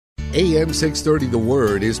AM 630 The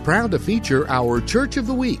Word is proud to feature our Church of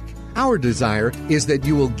the Week. Our desire is that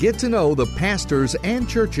you will get to know the pastors and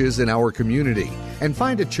churches in our community and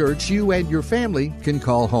find a church you and your family can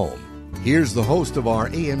call home. Here's the host of our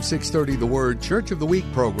AM 630 The Word Church of the Week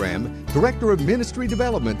program, Director of Ministry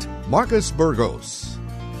Development, Marcus Burgos.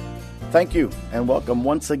 Thank you, and welcome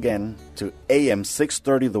once again to AM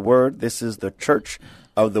 630 The Word. This is the Church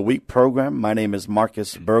of the Week program. My name is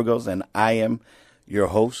Marcus Burgos, and I am your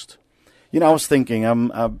host. You know, I was thinking,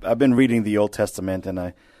 I've been reading the Old Testament, and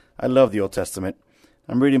I love the Old Testament.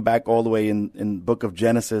 I'm reading back all the way in the book of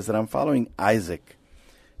Genesis, and I'm following Isaac.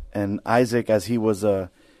 And Isaac, as he was a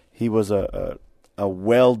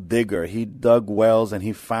well digger. He dug wells and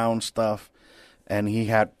he found stuff, and he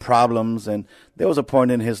had problems. And there was a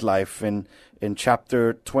point in his life in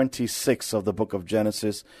chapter 26 of the book of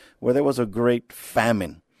Genesis where there was a great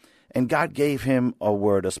famine. And God gave him a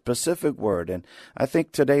word, a specific word. And I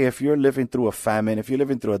think today, if you're living through a famine, if you're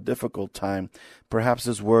living through a difficult time, perhaps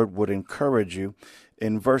this word would encourage you.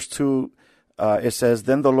 In verse 2, it says,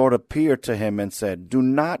 "Then the Lord appeared to him and said, 'Do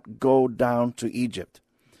not go down to Egypt.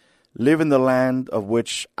 Live in the land of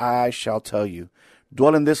which I shall tell you.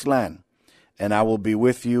 Dwell in this land, and I will be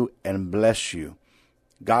with you and bless you.'"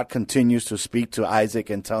 God continues to speak to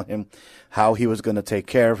Isaac and tell him how he was going to take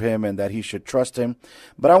care of him and that he should trust him.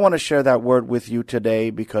 But I want to share that word with you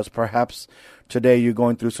today because perhaps today you're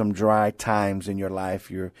going through some dry times in your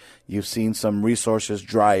life. You've seen some resources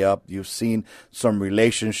dry up. You've seen some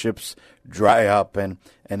relationships dry up, and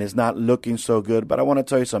it's not looking so good. But I want to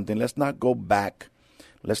tell you something. Let's not go back.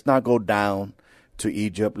 Let's not go down to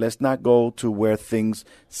Egypt. Let's not go to where things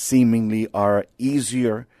seemingly are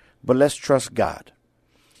easier, but let's trust God.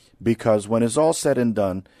 Because when it's all said and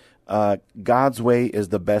done, God's way is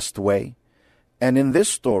the best way. And in this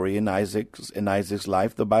story, in Isaac's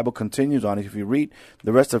life, the Bible continues on. If you read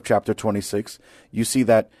the rest of chapter 26, you see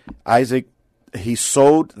that Isaac, he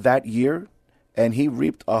sowed that year and he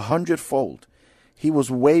reaped 100-fold. He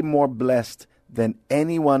was way more blessed than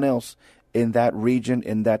anyone else in that region,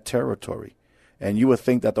 in that territory. And you would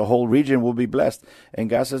think that the whole region will be blessed. And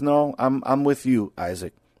God says, "No, I'm with you,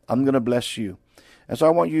 Isaac. I'm going to bless you." And so I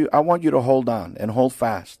want you to hold on and hold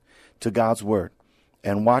fast to God's word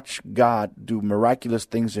and watch God do miraculous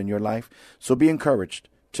things in your life. So be encouraged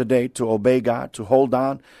today to obey God, to hold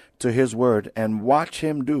on to his word and watch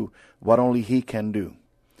him do what only he can do.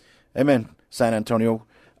 Amen, San Antonio.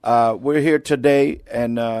 We're here today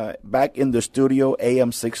and back in the studio,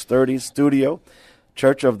 AM 630 studio,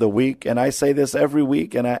 Church of the Week. And I say this every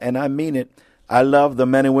week, and I mean it. I love the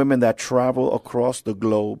men and women that travel across the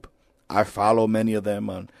globe. I follow many of them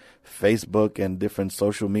on Facebook and different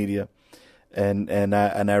social media, and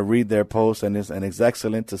I read their posts, and it's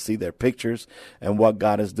excellent to see their pictures and what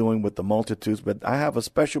God is doing with the multitudes. But I have a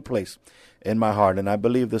special place in my heart, and I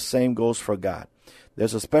believe the same goes for God.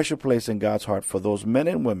 There's a special place in God's heart for those men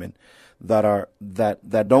and women that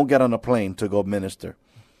don't get on a plane to go minister.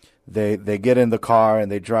 They get in the car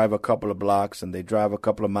and they drive a couple of blocks and they drive a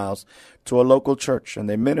couple of miles to a local church, and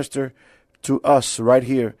they minister to us right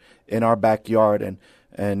here in our backyard.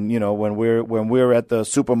 And you know, when we're at the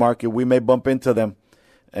supermarket, we may bump into them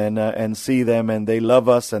and see them, and they love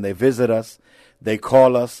us and they visit us. They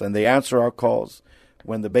call us and they answer our calls.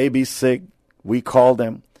 When the baby's sick, we call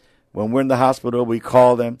them. When we're in the hospital, we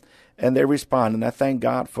call them and they respond. And I thank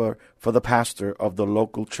God for the pastor of the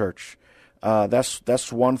local church.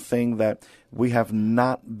 That's one thing that we have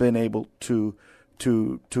not been able to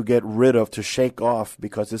get rid of, to shake off,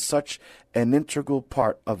 because it's such an integral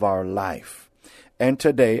part of our life. And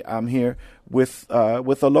today I'm here with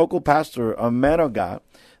a local pastor, a man of God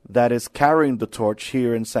that is carrying the torch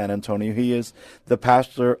here in San Antonio. He is the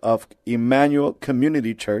pastor of Emmanuel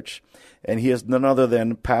Community Church, and he is none other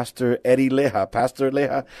than Pastor Eddie Leija. Pastor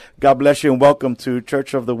Leija, God bless you and welcome to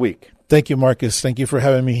Church of the Week. Thank you, Marcus. Thank you for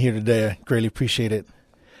having me here today. I greatly appreciate it.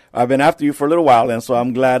 I've been after you for a little while, and so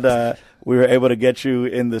I'm glad we were able to get you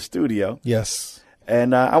in the studio. Yes.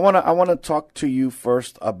 And I want to talk to you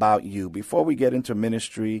first about you before we get into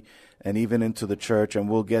ministry and even into the church, and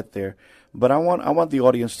we'll get there. But I want the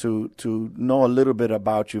audience to know a little bit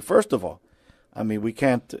about you. First of all, I mean, we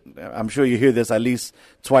can't, I'm sure you hear this at least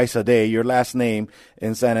twice a day. Your last name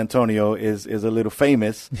in San Antonio is a little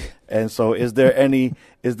famous. And so is there any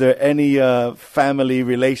family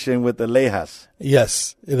relation with the Leijas?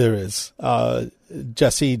 Yes, there is.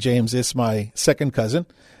 Jesse James is my second cousin,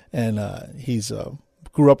 and he's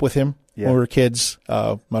grew up with him when we were kids.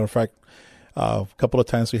 Matter of fact, a couple of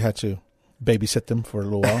times we had to babysit them for a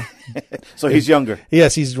little while. So he's younger.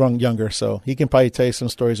 Yes, he's younger, so he can probably tell you some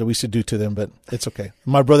stories that we used to do to them, but it's okay.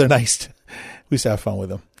 My brother and I we used to have fun with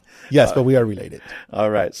them. Yes, but we are related. All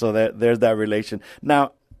right, so there's that relation.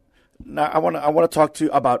 Now I want to talk to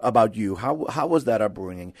you about you. How was that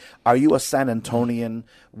upbringing? Are you a San Antonian?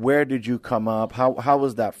 Where did you come up? How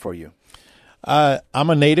was that for you? I'm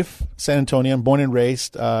a native San Antonian, born and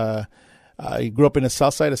raised. I grew up in the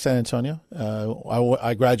south side of San Antonio.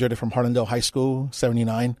 I graduated from Harlandale High School,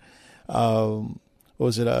 79.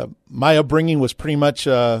 My upbringing was pretty much,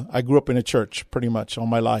 I grew up in a church pretty much all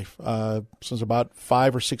my life. Since about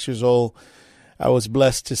 5 or 6 years old, I was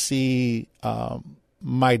blessed to see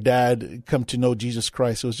my dad come to know Jesus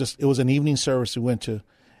Christ. It was an evening service we went to,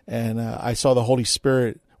 and I saw the Holy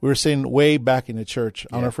Spirit. We were sitting way back in the church.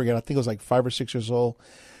 I'll never forget. I think I was like 5 or 6 years old.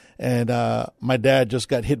 And my dad just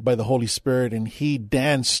got hit by the Holy Spirit, and he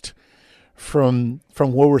danced from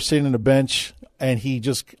where we're sitting on the bench, and he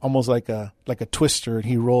just almost like a twister, and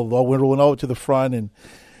he rolled over to the front.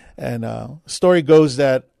 And story goes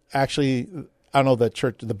that actually, I don't know that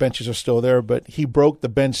church, the benches are still there, but he broke the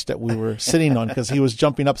bench that we were sitting on because he was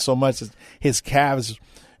jumping up so much, his calves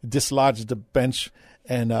dislodged the bench.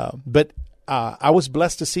 And but I was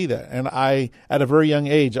blessed to see that. And at a very young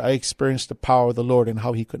age, I experienced the power of the Lord and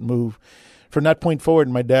how he could move. From that point forward,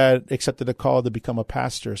 my dad accepted a call to become a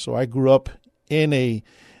pastor. So I grew up in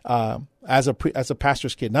as a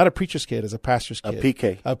pastor's kid, not a preacher's kid, as a pastor's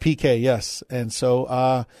kid. A PK, yes. And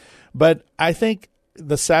so, but I think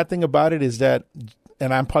the sad thing about it is that,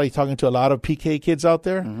 and I'm probably talking to a lot of PK kids out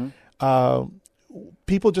there,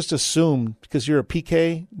 people just assume because you're a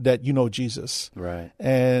PK that you know Jesus. Right.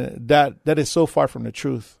 And that is so far from the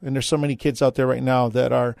truth. And there's so many kids out there right now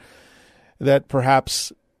that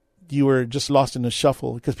perhaps you were just lost in the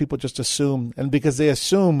shuffle because people just assume. And because they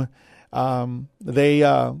assume,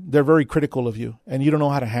 they're very critical of you, and you don't know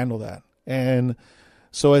how to handle that. And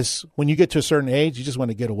so when you get to a certain age, you just want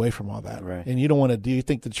to get away from all that. Right. And you don't want to do, you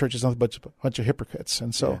think the church is nothing but a bunch of hypocrites.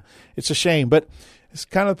 And so it's a shame, but it's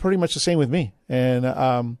kind of pretty much the same with me. And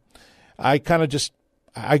I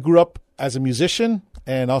grew up as a musician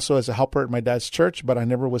and also as a helper at my dad's church, but I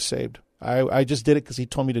never was saved. I just did it because he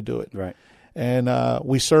told me to do it. Right. And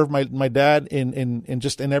we served my dad in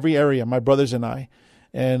just in every area, my brothers and I.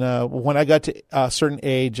 And when I got to a certain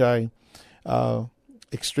age, I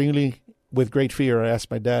extremely, with great fear, I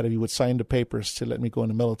asked my dad if he would sign the papers to let me go in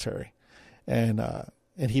the military. And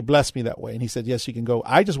he blessed me that way. And he said, yes, you can go.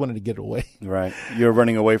 I just wanted to get away. Right. You're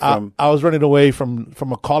running away from... I was running away from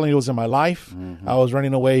a calling that was in my life. Mm-hmm. I was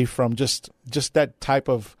running away from just that type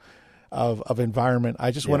of environment.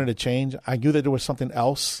 I just wanted to change. I knew that there was something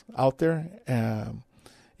else out there.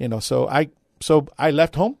 So I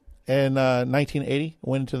left home in 1980,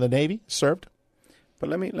 went into the Navy, served. But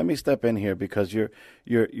let me step in here because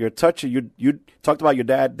you're touching. You talked about your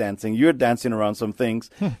dad dancing. You're dancing around some things,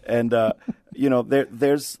 and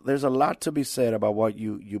there's a lot to be said about what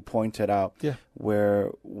you pointed out. Yeah.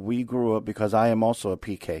 Where we grew up, because I am also a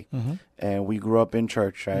PK, and we grew up in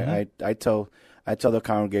church. I tell the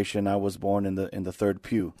congregation I was born in the third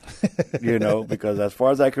pew, because as far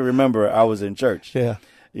as I can remember, I was in church. Yeah.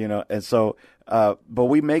 And so, but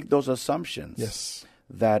we make those assumptions. Yes.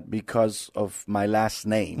 That because of my last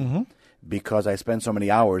name, because I spent so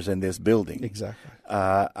many hours in this building, exactly.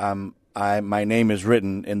 My name is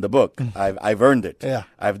written in the book. I've earned it. Yeah.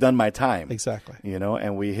 I've done my time. Exactly.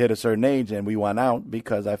 And we hit a certain age and we went out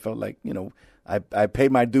because I felt like, I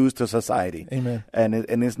paid my dues to society. Amen. And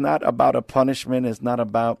it's not about a punishment. It's not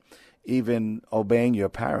about even obeying your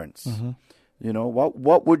parents.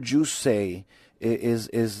 What would you say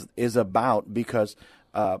is about, because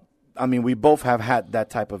we both have had that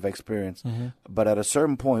type of experience, but at a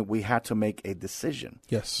certain point, we had to make a decision.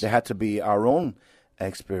 Yes, there had to be our own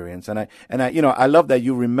experience, and I love that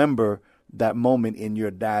you remember that moment in your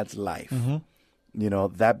dad's life.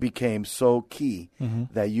 That became so key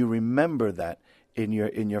that you remember that in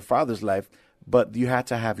your father's life, but you had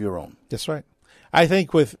to have your own. That's right. I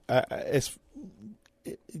think with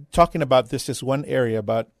talking about this one area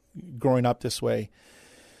about growing up this way.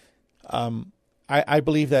 I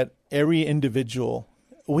believe that every individual,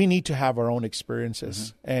 we need to have our own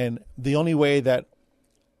experiences. And the only way that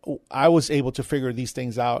I was able to figure these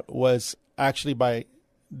things out was actually by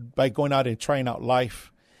going out and trying out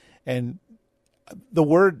life. And the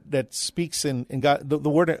word that speaks in God, the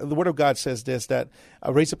word of God says this, that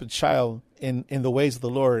raise up a child in the ways of the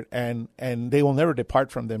Lord, and they will never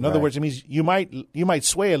depart from them. In other words, it means you might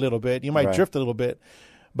sway a little bit, you might drift a little bit,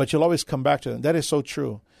 but you'll always come back to them. That is so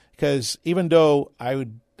true. Because even though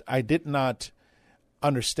I did not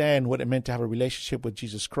understand what it meant to have a relationship with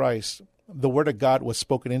Jesus Christ, the Word of God was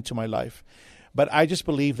spoken into my life. But I just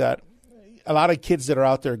believe that a lot of kids that are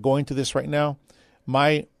out there going through this right now,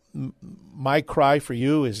 my my cry for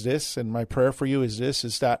you is this, and my prayer for you is this: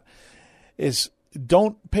 is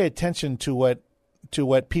don't pay attention to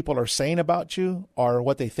what people are saying about you or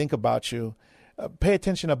what they think about you. Pay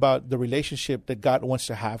attention about the relationship that God wants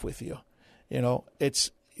to have with you.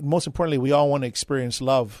 It's most importantly, we all want to experience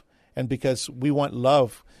love, and because we want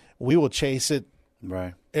love, we will chase it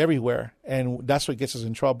everywhere, and that's what gets us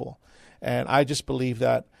in trouble. And I just believe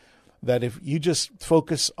that if you just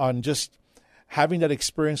focus on just having that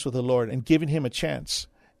experience with the Lord and giving Him a chance,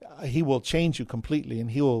 He will change you completely,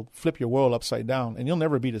 and He will flip your world upside down, and you'll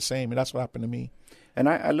never be the same. And that's what happened to me. And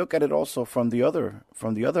I look at it also from the other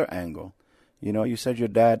angle. You said your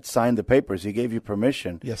dad signed the papers. He gave you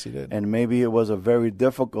permission. Yes, he did. And maybe it was a very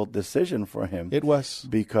difficult decision for him. It was.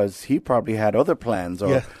 Because he probably had other plans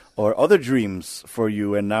or other dreams for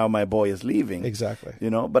you, and now my boy is leaving. Exactly.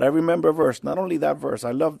 But I remember a verse, not only that verse,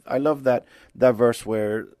 I love that verse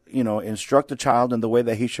where, instruct the child in the way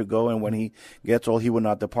that he should go, and when he gets old, he will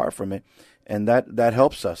not depart from it. And that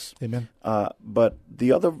helps us. Amen. But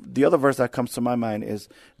the other verse that comes to my mind is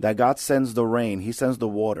that God sends the rain. He sends the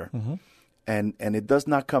water. Mm-hmm. And it does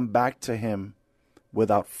not come back to Him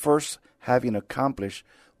without first having accomplished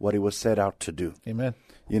what He was set out to do. Amen.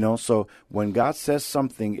 So when God says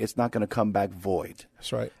something, it's not going to come back void.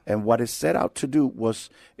 That's right. And what it's set out to do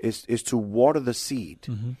is to water the seed,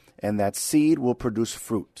 mm-hmm. and that seed will produce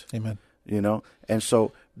fruit. Amen. And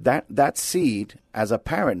so that seed, as a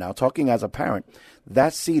parent now, talking as a parent,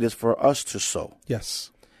 that seed is for us to sow.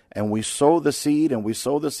 Yes. And we sow the seed,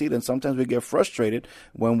 and sometimes we get frustrated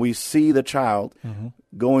when we see the child mm-hmm.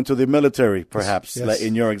 go into the military, perhaps, yes. like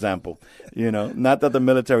in your example. Not that the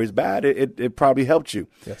military is bad. It probably helped you.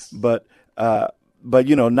 Yes. But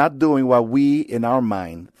not doing what we, in our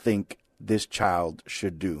mind, think this child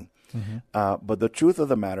should do. Mm-hmm. But the truth of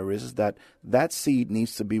the matter is that seed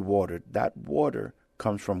needs to be watered. That water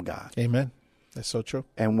comes from God. Amen. That's so true.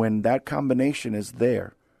 And when that combination is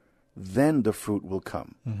there, then the fruit will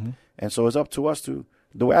come. Mm-hmm. And so it's up to us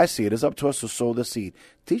the way I see it, it's up to us to sow the seed.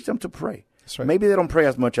 Teach them to pray. That's right. Maybe they don't pray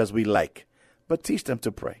as much as we like, but teach them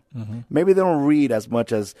to pray. Mm-hmm. Maybe they don't read as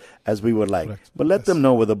much as we would like, correct. But let them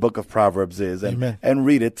know what the book of Proverbs is and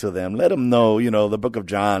read it to them. Let them know, the book of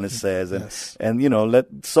John, it says, and, yes. and let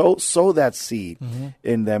sow that seed mm-hmm.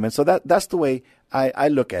 in them. And so that's the way I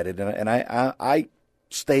look at it. And I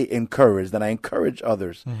stay encouraged, and I encourage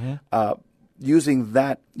others, mm-hmm. Using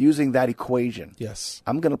that equation. Yes.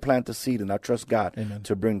 I'm going to plant the seed, and I trust God Amen.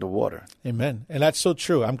 to bring the water. Amen. And that's so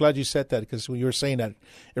true. I'm glad you said that, because when you were saying that,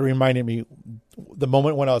 it reminded me the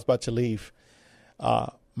moment when I was about to leave.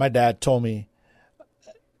 My dad told me,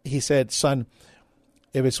 he said, "Son,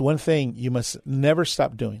 if it's one thing you must never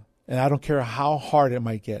stop doing, and I don't care how hard it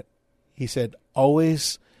might get," he said,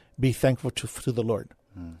 "always be thankful to the Lord.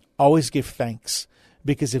 Always give thanks,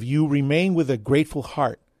 because if you remain with a grateful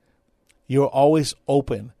heart, you're always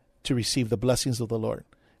open to receive the blessings of the Lord.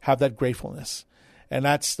 Have that gratefulness." And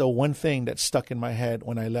that's the one thing that stuck in my head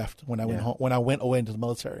when I left, when I went home, when I went away into the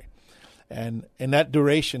military. And in that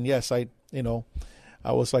duration, yes, I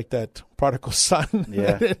was like that prodigal son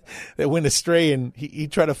that went astray, and he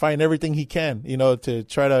tried to find everything he can, to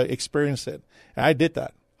try to experience it. And I did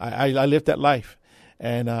that. I lived that life.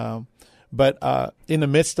 And but in the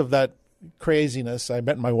midst of that craziness, I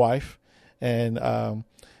met my wife, and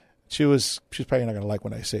she's probably not going to like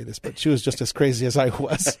when I say this, but she was just as crazy as I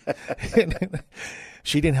was.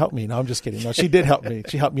 She didn't help me. No, I'm just kidding. No, she did help me.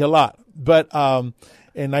 She helped me a lot. But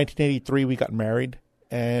in 1983, we got married.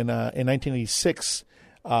 And in 1986,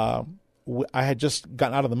 I had just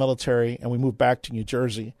gotten out of the military, and we moved back to New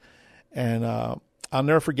Jersey. And I'll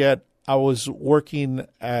never forget, I was working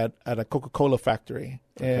at a Coca-Cola factory,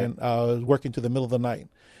 and I was working to the middle of the night.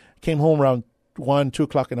 Came home around 1, 2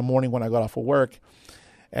 o'clock in the morning when I got off of work.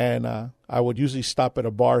 And I would usually stop at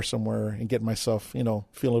a bar somewhere and get myself, feel a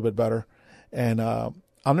little bit better. And I'll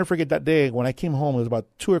never forget that day when I came home. It was about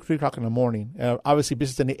 2 or 3 o'clock in the morning. Obviously,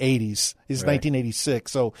 this is in the 80s. This is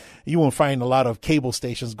 1986. So you won't find a lot of cable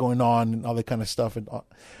stations going on and all that kind of stuff. And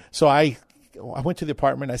so I went to the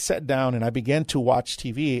apartment. I sat down and I began to watch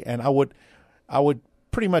TV. And I would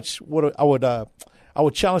pretty much I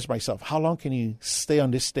would challenge myself. How long can you stay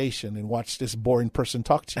on this station and watch this boring person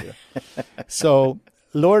talk to you? So,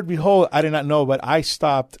 Lord, behold, I did not know, but I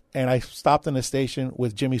stopped in the station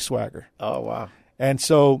with Jimmy Swagger. Oh, wow. And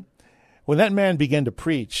so when that man began to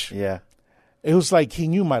preach, it was like he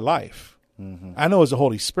knew my life. Mm-hmm. I know it was the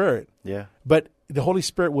Holy Spirit. Yeah. But the Holy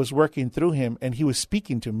Spirit was working through him, and he was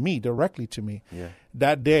speaking to me, directly to me. Yeah.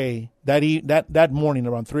 That day, that morning,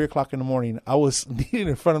 around 3 o'clock in the morning, I was kneeling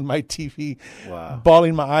in front of my TV,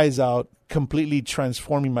 bawling my eyes out, completely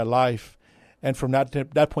transforming my life. And from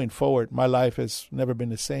that point forward, my life has never been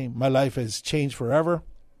the same. My life has changed forever.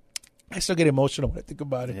 I still get emotional when I think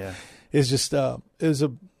about it. Yeah. It's just, it was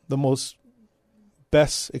the most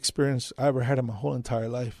best experience I ever had in my whole entire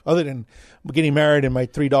life, other than getting married and my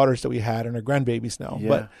 3 daughters that we had and our grandbabies now.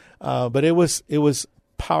 Yeah. But it was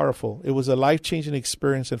powerful. It was a life-changing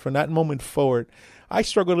experience. And from that moment forward, I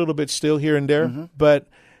struggle a little bit still here and there, but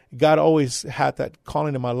God always had that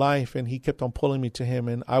calling in my life, and he kept on pulling me to him.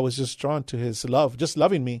 And I was just drawn to his love, just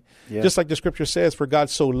loving me. Yeah. Just like the scripture says, for God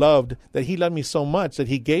so loved that he loved me so much that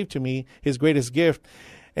he gave to me his greatest gift.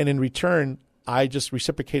 And in return, I just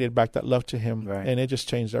reciprocated back that love to him. Right. And it just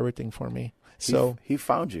changed everything for me. So he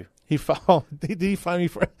found you. Did he find me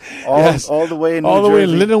for all the way in New Jersey? All the way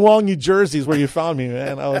in Lindenwold, New Jersey is where you found me,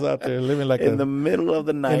 man. I was out there living like in the middle of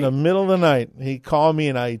the night. In the middle of the night, he called me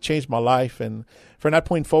and I changed my life. And from that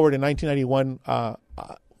point forward, in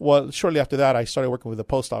 1991, shortly after that, I started working with the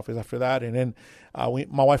post office. After that, and then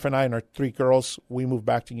my wife and I and our 3 girls, we moved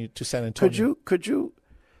back to San Antonio. Could you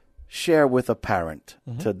share with a parent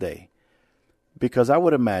today? Because I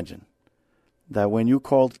would imagine that when you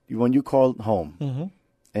called home.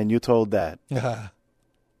 And you told Dad the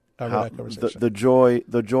joy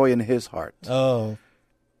in his heart. Oh,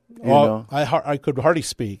 well, I could hardly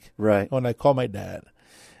speak. Right. When I called my dad,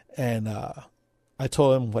 and I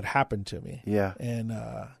told him what happened to me. Yeah. And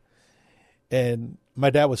my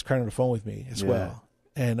dad was crying on the phone with me as well.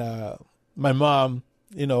 And my mom,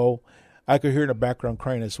 I could hear in the background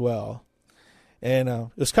crying as well. And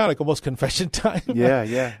it was kind of like almost confession time.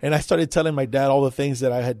 Yeah. And I started telling my dad all the things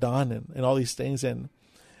that I had done and all these things. And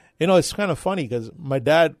it's kind of funny because my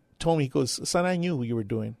dad told me, he goes, son, I knew what you were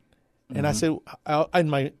doing. And I said,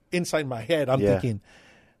 inside my head, I'm thinking,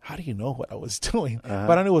 how do you know what I was doing?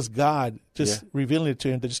 But I knew it was God just revealing it to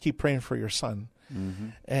him to just keep praying for your son.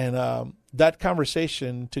 And that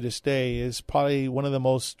conversation to this day is probably one of the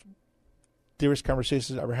most dearest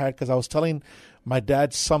conversations I ever had, because I was telling my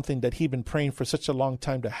dad something that he'd been praying for such a long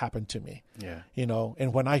time to happen to me. Yeah.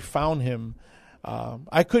 And when I found him,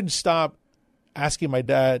 I couldn't stop asking my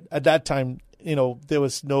dad. At that time, we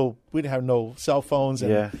didn't have no cell phones,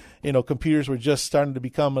 and computers were just starting to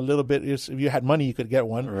become a little bit. If you had money, you could get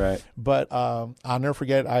one. Right. But I'll never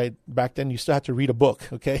forget. Back then you still had to read a book.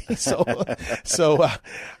 Okay, so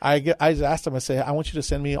I just asked him. I say, I want you to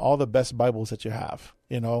send me all the best Bibles that you have.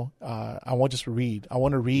 I want just to read. I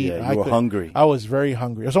want to read. Yeah, you were hungry. I was very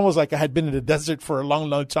hungry. It was almost like I had been in the desert for a long,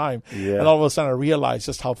 long time. Yeah. And all of a sudden I realized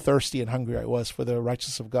just how thirsty and hungry I was for the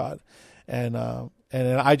righteousness of God. And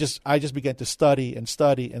then I just began to study,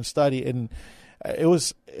 and it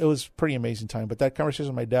was pretty amazing time. But that conversation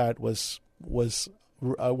with my dad was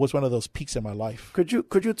one of those peaks in my life. Could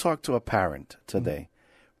you talk to a parent today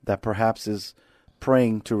that perhaps is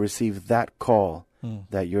praying to receive that call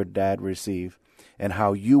that your dad received, and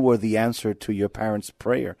how you were the answer to your parents'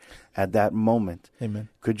 prayer at that moment? Amen.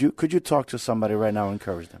 Could you talk to somebody right now and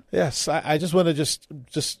encourage them? Yes, I just want to just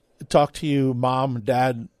talk to you, mom,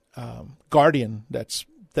 dad, guardian. That's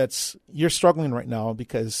you're struggling right now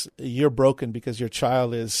because you're broken, because your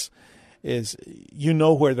child is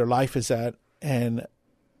where their life is at, and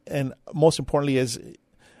most importantly is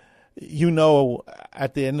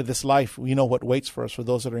at the end of this life what waits for us, for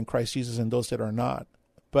those that are in Christ Jesus and those that are not.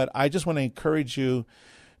 But I just want to encourage you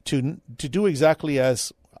to do exactly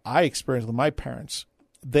as I experienced with my parents.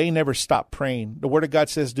 They never stopped praying. The Word of God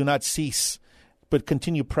says, do not cease, but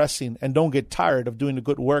continue pressing, and don't get tired of doing the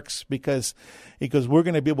good works, because we're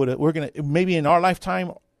going to be able to, maybe in our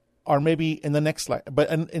lifetime, or maybe in the next life,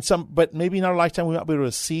 but maybe in our lifetime we might be able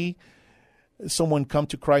to see someone come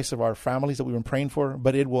to Christ of our families that we've been praying for,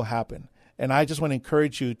 but it will happen. And I just want to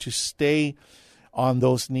encourage you to stay on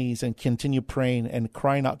those knees and continue praying and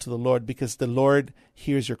crying out to the Lord, because the Lord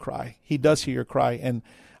hears your cry. He does hear your cry. And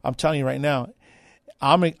I'm telling you right now,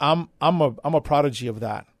 I'm a prodigy of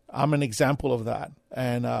that. I'm an example of that.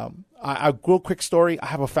 And a real quick story. I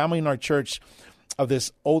have a family in our church of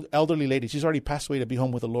this old elderly lady. She's already passed away to be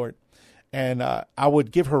home with the Lord. And I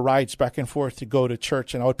would give her rides back and forth to go to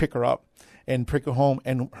church, and I would pick her up and pick her home.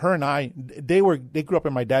 And her and I, they grew up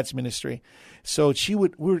in my dad's ministry. So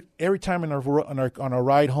every time on our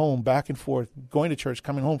ride home, back and forth, going to church,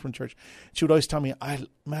 coming home from church, she would always tell me,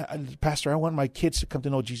 Pastor, I want my kids to come to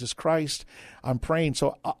know Jesus Christ. I'm praying.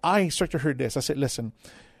 So I instructed her this. I said, listen,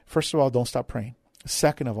 first of all, don't stop praying.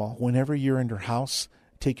 Second of all, whenever you're in your house,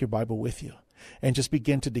 take your Bible with you and just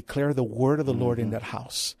begin to declare the word of the Lord in that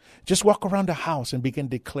house. Just walk around the house and begin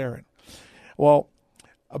declaring. Well,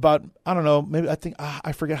 about, I don't know, maybe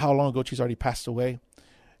I forget how long ago she's already passed away.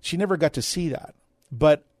 She never got to see that.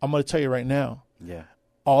 But I'm going to tell you right now,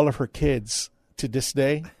 all of her kids to this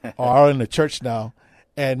day are in the church now.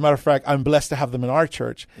 And matter of fact, I'm blessed to have them in our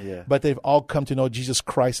church. Yeah. But they've all come to know Jesus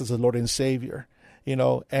Christ as the Lord and Savior.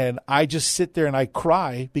 And I just sit there and I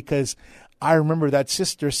cry because I remember that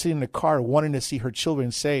sister sitting in the car wanting to see her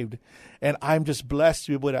children saved. And I'm just blessed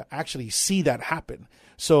to be able to actually see that happen.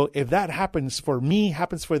 So if that happens for me,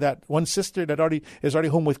 happens for that one sister that is already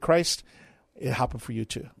home with Christ, it happened for you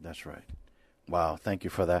too. That's right. Wow, thank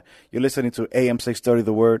you for that. You're listening to AM 630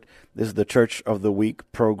 The Word. This is the Church of the Week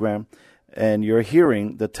program. And you're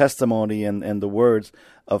hearing the testimony and the words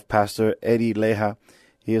of Pastor Eddie Leija.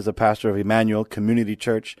 He is a pastor of Emmanuel Community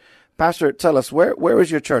Church. Pastor, tell us, where is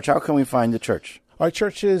your church? How can we find the church? Our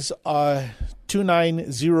church is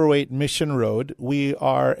 2908 Mission Road. We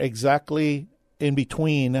are exactly in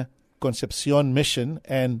between Concepcion Mission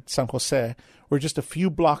and San Jose. We're just a few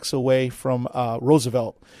blocks away from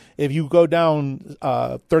Roosevelt. If you go down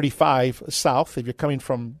 35 south, if you're coming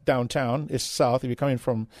from downtown, it's south. If you're coming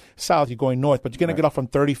from south, you're going north. But you're going to get off on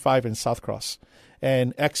 35 in South Cross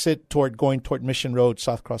and exit going toward Mission Road,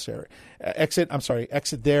 South Cross area. Exit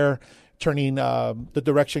there, turning the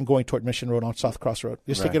direction going toward Mission Road on South Cross Road.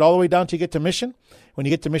 Just take it all the way down till you get to Mission. When you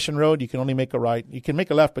get to Mission Road, you can only make a right. You can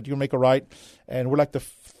make a left, but you can make a right. And we're like the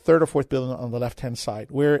third or fourth building on the left-hand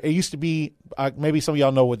side, where it used to be, maybe some of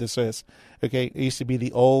y'all know what this is. Okay, it used to be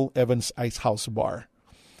the old Evans Ice House bar.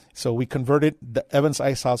 So we converted the Evans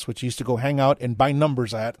Ice House, which used to go hang out and buy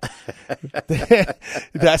numbers at.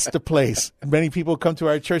 That's the place. Many people come to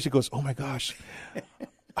our church and goes, "Oh my gosh,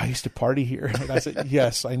 I used to party here." And I said,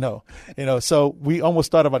 "Yes, I know." So we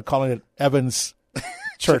almost thought about calling it Evans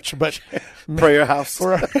Church, but prayer house.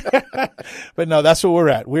 But no, that's what we're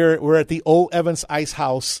at. We're at the old Evans Ice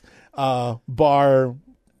House bar,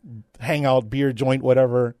 hangout, beer joint,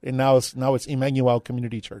 whatever. And now it's Emmanuel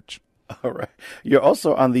Community Church. All right. You're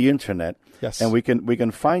also on the internet. Yes. And we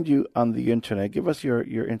can find you on the internet. Give us your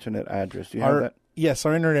internet address. Do you have that? Yes,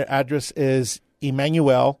 our internet address is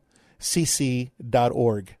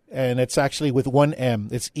emmanuelcc.org. And it's actually with one M.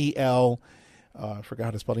 It's E-L. I forgot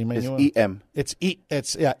how to spell Emmanuel. It's E-M.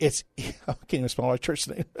 It's I can't even spell our church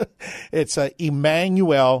name. It's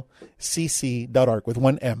emmanuelcc.org with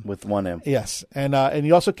one M. With one M. Yes. And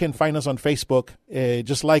you also can find us on Facebook,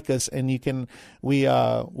 just like us, and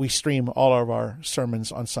we stream all of our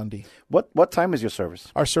sermons on Sunday. What time is your service?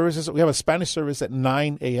 Our services, we have a Spanish service at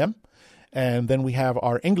 9 a.m., and then we have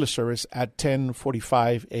our English service at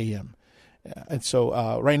 10:45 a.m. And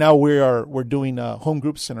so right now we're doing home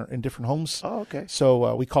groups in different homes. Oh, okay.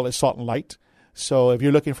 So we call it Salt and Light. So if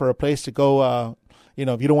you're looking for a place to go,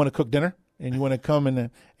 if you don't want to cook dinner and you want to come and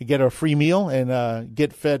get a free meal and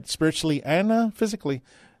get fed spiritually and physically,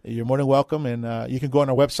 you're more than welcome. And you can go on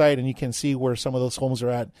our website and you can see where some of those homes are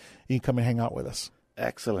at. You can come and hang out with us.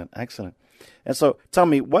 Excellent. And so tell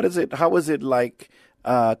me, how is it like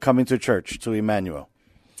coming to church, to Emmanuel?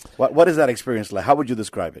 What is that experience like? How would you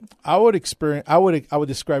describe it? I would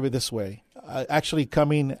describe it this way: actually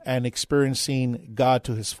coming and experiencing God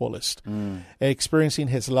to His fullest, and experiencing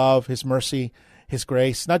His love, His mercy, His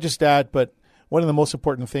grace. Not just that, but one of the most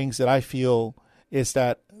important things that I feel is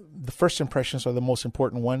that the first impressions are the most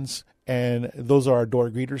important ones, and those are our door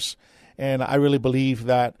greeters. And I really believe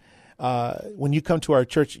that when you come to our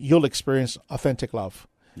church, you'll experience authentic love.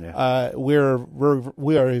 Yeah. We are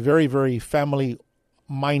a very, very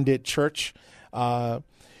family-minded church.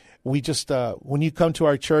 We just when you come to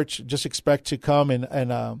our church, just expect to come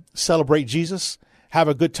and celebrate Jesus, have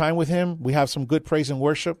a good time with Him. We have some good praise and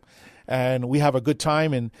worship, and we have a good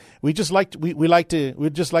time. And we just like to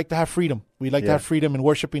have freedom. We like to have freedom in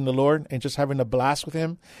worshiping the Lord and just having a blast with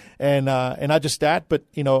Him, and not just that, but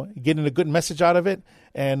getting a good message out of it,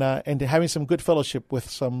 and having some good fellowship with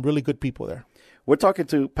some really good people there. We're talking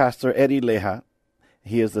to Pastor Eddie Leija.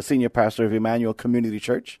 He is the senior pastor of Emmanuel Community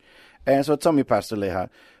Church. And so tell me, Pastor Leija,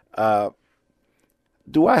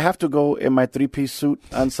 do I have to go in my three-piece suit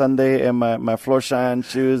on Sunday and my floor shine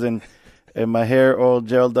shoes and my hair all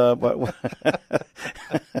gelled up?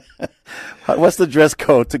 What's the dress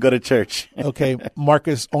code to go to church? Okay,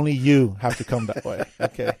 Marcus, only you have to come that way.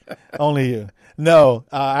 Okay, only you. No,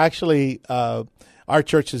 actually, our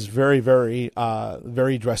church is very, very,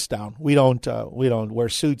 very dressed down. We don't wear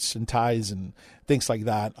suits and ties and things like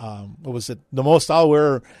that. What was it? The most I'll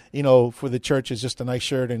wear, for the church is just a nice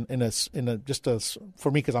shirt and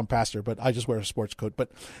for me, because I'm pastor, but I just wear a sports coat.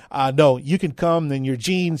 But no, you can come in your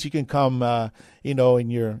jeans. You can come, in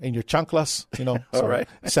your chanclas, All right.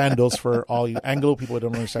 sandals for all you Anglo people who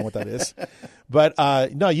don't understand what that is. But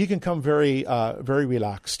no, you can come very, very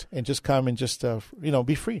relaxed and just come and just,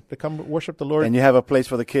 be free to come worship the Lord. And you have a place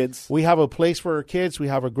for the kids? We have a place for our kids. We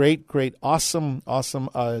have a great, awesome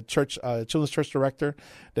church, children's church director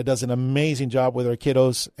that does an amazing job with our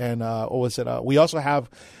kiddos. And we also have,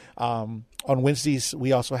 on Wednesdays,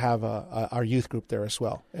 we also have our youth group there as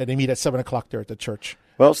well. And they meet at 7 o'clock there at the church.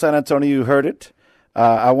 Well, San Antonio, you heard it.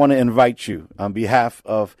 I want to invite you on behalf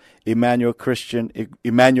of Emmanuel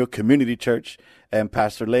Community Church and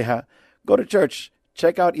Pastor Leija. Go to church.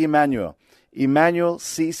 Check out Emmanuel.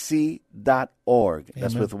 EmmanuelCC.org.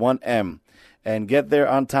 That's with one M. And get there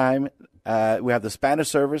on time. We have the Spanish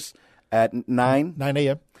service at 9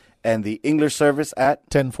 a.m. and the English service at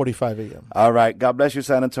 10:45 a.m. All right. God bless you,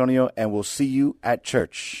 San Antonio, and we'll see you at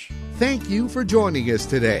church. Thank you for joining us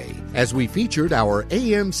today as we featured our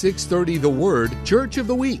AM 630 The Word Church of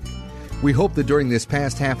the Week. We hope that during this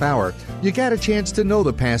past half hour, you got a chance to know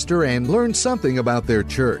the pastor and learn something about their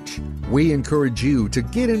church. We encourage you to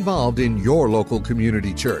get involved in your local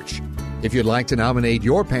community church. If you'd like to nominate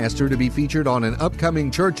your pastor to be featured on an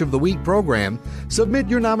upcoming Church of the Week program, submit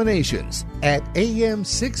your nominations at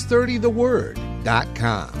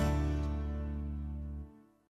am630theword.com.